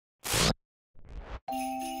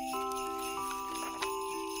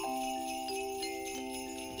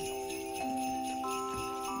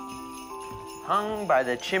hung by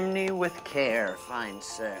the chimney with care, fine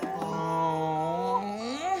sir. Oh,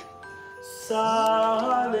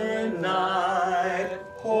 silent night.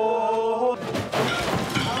 Oh.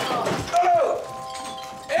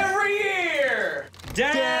 Every year!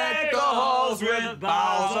 Deck the halls with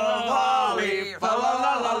boughs of holly. Fa la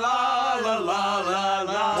la la la la la la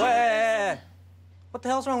la. Wait, what the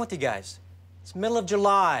hell's wrong with you guys? It's middle of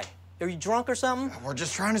July. Are you drunk or something? We're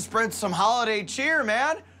just trying to spread some holiday cheer,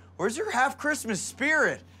 man. Where's your half-Christmas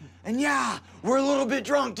spirit? And yeah, we're a little bit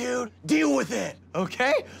drunk, dude. Deal with it,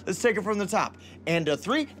 okay? Let's take it from the top. And a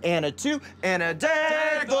 3, and a 2, and a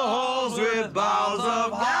deck the halls with boughs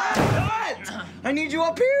of holly. What? I need you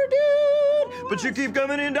up here, dude. But you keep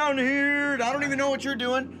coming in down here. I don't even know what you're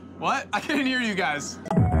doing. What? I can't hear you guys.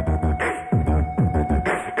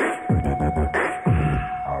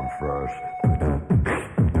 I'm first.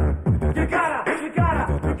 You gotta